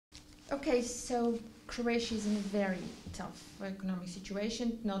Okay, so Croatia is in a very tough economic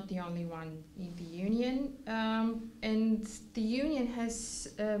situation, not the only one in the Union. And the Union has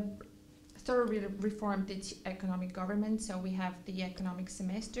thoroughly reformed its economic government, so we have the economic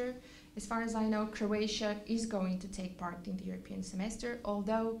semester. As far as I know, Croatia is going to take part in the European semester,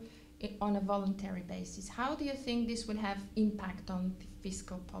 although on a voluntary basis. How do you think this will have impact on the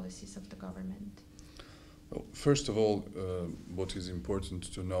fiscal policies of the government? Well, first of all, what is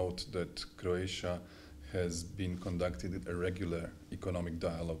important to note that Croatia has been conducting a regular economic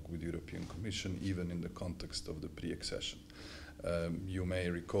dialogue with the European Commission, even in the context of the pre-accession. You may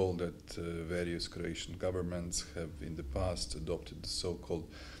recall that various Croatian governments have in the past adopted the so-called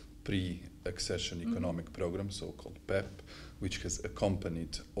pre-accession economic program, so-called PEP, which has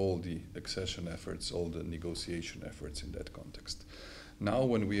accompanied all the accession efforts, all the negotiation efforts in that context. Now,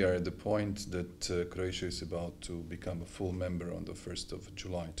 when we are at the point that Croatia is about to become a full member on the 1st of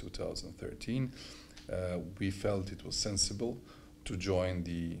July 2013, we felt it was sensible to join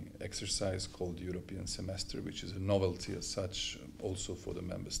the exercise called the European Semester, which is a novelty as such also for the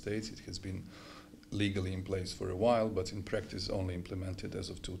member states. It has been legally in place for a while, but in practice only implemented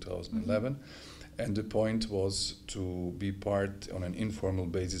as of 2011. And the point was to be part on an informal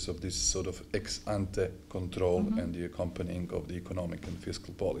basis of this sort of ex-ante control and the accompanying of the economic and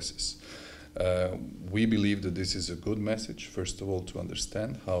fiscal policies. We believe that this is a good message, first of all, to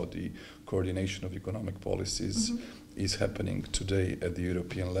understand how the coordination of economic policies is happening today at the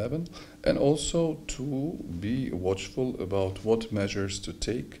European level, and also to be watchful about what measures to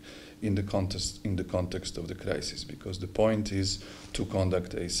take in the context of the crisis, because the point is to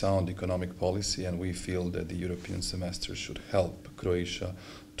conduct a sound economic policy, and we feel that the European semester should help Croatia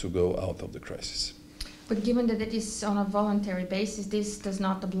to go out of the crisis. But given that it is on a voluntary basis, this does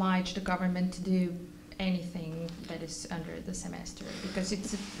not oblige the government to do anything that is under the semester, because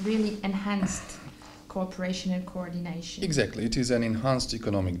it's a really enhanced cooperation and coordination. Exactly. It is an enhanced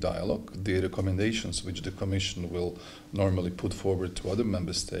economic dialogue. The recommendations which the Commission will normally put forward to other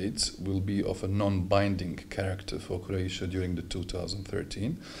member states will be of a non-binding character for Croatia during the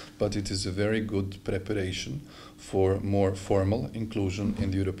 2013, but it is a very good preparation for more formal inclusion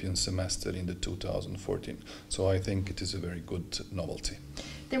in the European semester in the 2014. So I think it is a very good novelty.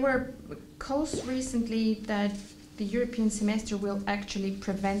 There were calls recently that the European semester will actually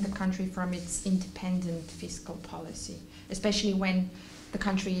prevent the country from its independent fiscal policy, especially when the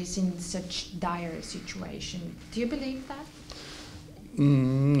country is in such dire situation. Do you believe that?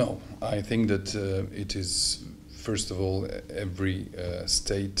 No, I think that it is, first of all, every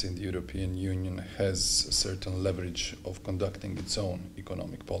state in the European Union has a certain leverage of conducting its own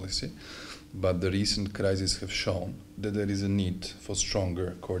economic policy, but the recent crises have shown that there is a need for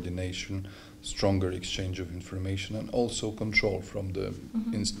stronger coordination, stronger exchange of information, and also control from the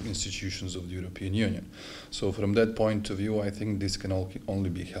institutions of the European Union. So from that point of view, I think this can only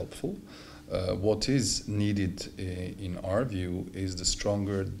be helpful. What is needed in our view is the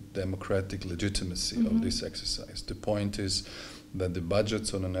stronger democratic legitimacy of this exercise. The point is that the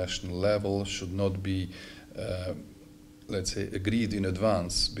budgets on a national level should not be let's say, agreed in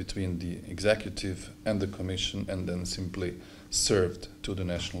advance between the executive and the Commission and then simply served to the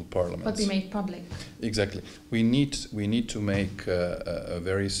national parliaments. But be made public. Exactly. We need to make a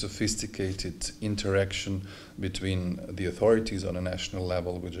very sophisticated interaction between the authorities on a national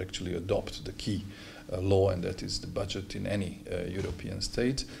level, which actually adopt the key law, and that is the budget in any European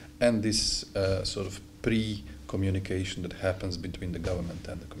state, and this sort of pre-communication that happens between the government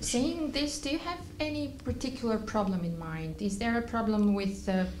and the Commission. Saying this, do you have any particular problem in mind? Is there a problem with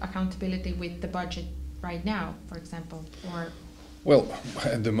accountability with the budget right now, for example, or? Well,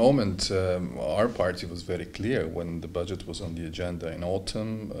 at the moment, our party was very clear when the budget was on the agenda in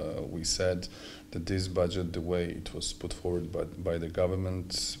autumn. We said that this budget, the way it was put forward by the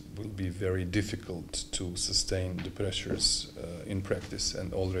government, will be very difficult to sustain the pressures in practice.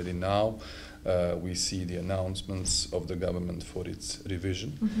 And already now, we see the announcements of the government for its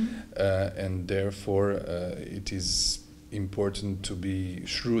revision. And therefore, it is important to be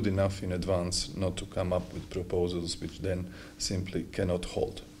shrewd enough in advance not to come up with proposals which then simply cannot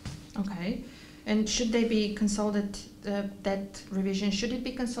hold. Okay. And should they be consulted, that revision, should it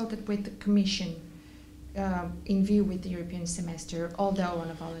be consulted with the Commission in view with the European semester, although on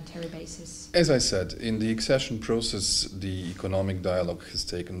a voluntary basis? As I said, in the accession process, the economic dialogue has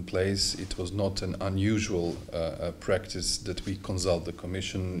taken place. It was not an unusual practice that we consult the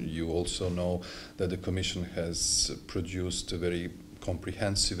Commission. You also know that the Commission has produced a very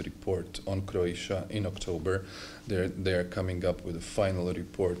comprehensive report on Croatia in October. They are coming up with a final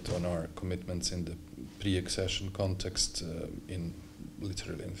report on our commitments in the pre-accession context in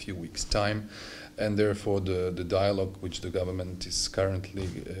literally in a few weeks' time. And therefore the dialogue which the government is currently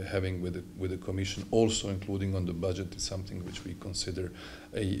having with the Commission, also including on the budget, is something which we consider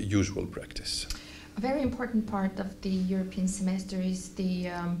a usual practice. A very important part of the European semester is the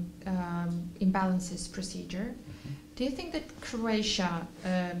imbalances procedure. Mm-hmm. Do you think that Croatia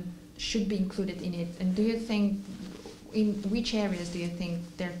should be included in it? And do you think, in which areas do you think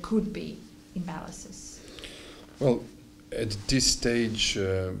there could be imbalances? Well, at this stage,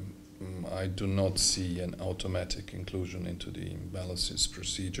 I do not see an automatic inclusion into the imbalances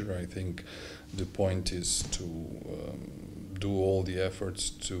procedure. I think the point is to do all the efforts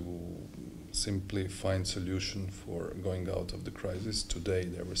to simply find solution for going out of the crisis. Today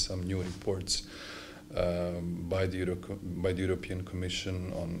there were some new reports by the European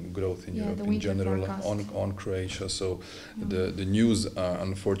Commission on growth in Europe in general, on Croatia. So the news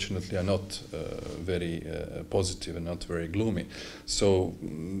unfortunately are not very positive and not very gloomy. So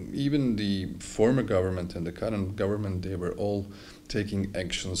even the former government and the current government, they were all taking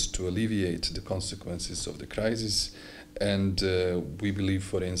actions to alleviate the consequences of the crisis. And we believe,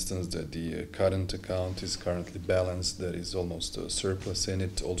 for instance, that the current account is currently balanced. There is almost a surplus in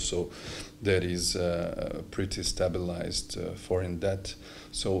it. Also, there is pretty stabilized foreign debt.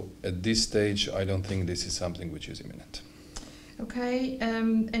 So at this stage, I don't think this is something which is imminent. Okay,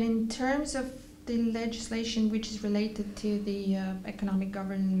 and in terms of the legislation which is related to the economic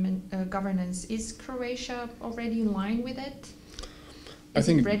governance, is Croatia already in line with it? Is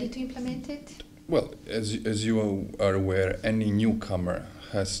it ready to implement it? Well, as you are aware, any newcomer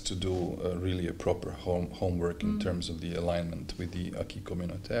has to do really a proper homework in terms of the alignment with the acquis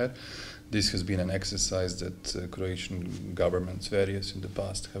communautaire. This has been an exercise that Croatian governments, various in the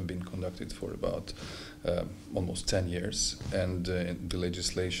past, have been conducted for about almost 10 years, and the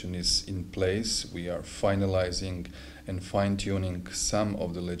legislation is in place. We are finalizing and fine-tuning some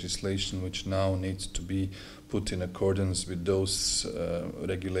of the legislation which now needs to be put in accordance with those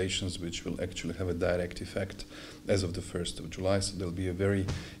regulations which will actually have a direct effect as of the 1st of July. So there'll be a very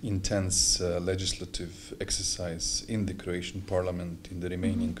intense legislative exercise in the Croatian parliament in the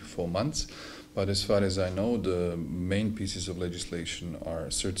remaining 4 months. But as far as I know, the main pieces of legislation are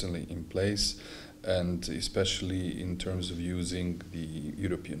certainly in place, and especially in terms of using the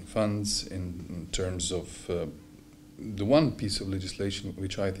European funds, in terms of the one piece of legislation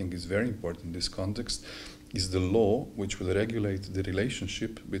which I think is very important in this context is the law which will regulate the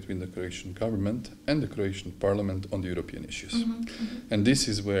relationship between the Croatian government and the Croatian parliament on the European issues. And this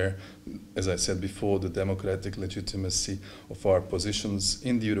is where, as I said before, the democratic legitimacy of our positions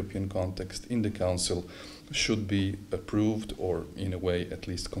in the European context, in the Council, should be approved, or in a way at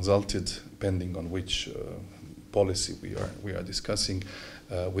least consulted, depending on which policy we are discussing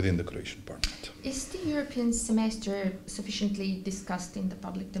within the Croatian parliament. Is the European semester sufficiently discussed in the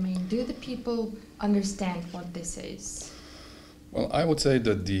public domain? Do the people understand what this is? Well, I would say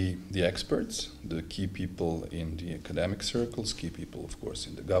that the experts, the key people in the academic circles, key people, of course,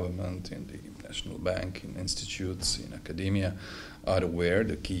 in the government, in the National Bank, in institutes, in academia, are aware,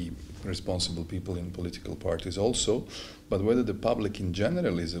 the key responsible people in political parties also. But whether the public in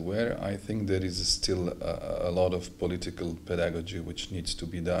general is aware, I think there is still a lot of political pedagogy which needs to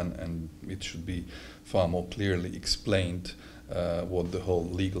be done, and it should be far more clearly explained what the whole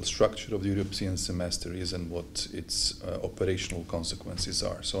legal structure of the European semester is and what its operational consequences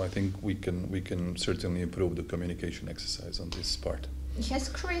are. So I think we can certainly improve the communication exercise on this part. Has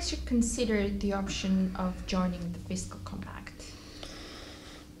Croatia considered the option of joining the fiscal compact?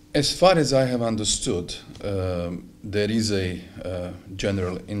 As far as I have understood, there is a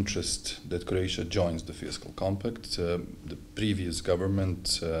general interest that Croatia joins the fiscal compact. The previous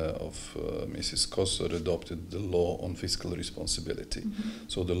government of Mrs. Kosor adopted the law on fiscal responsibility.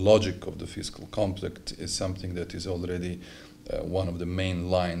 So the logic of the fiscal compact is something that is already one of the main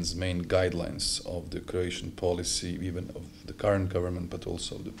guidelines of the Croatian policy, even of the current government, but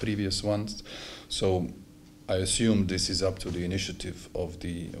also the previous ones. So I assume this is up to the initiative of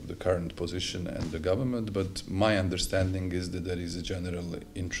the current position and the government, but my understanding is that there is a general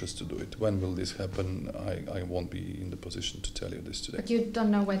interest to do it. When will this happen? I won't be in the position to tell you this today. But you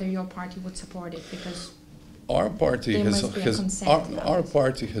don't know whether your party would support it, because our party our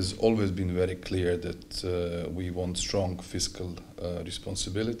party has always been very clear that we want strong fiscal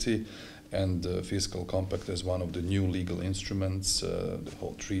responsibility, and the fiscal compact as one of the new legal instruments, the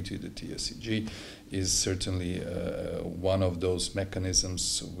whole treaty, the TSCG, is certainly one of those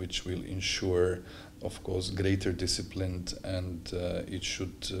mechanisms which will ensure, of course, greater discipline, and it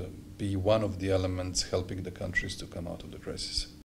should be one of the elements helping the countries to come out of the crisis.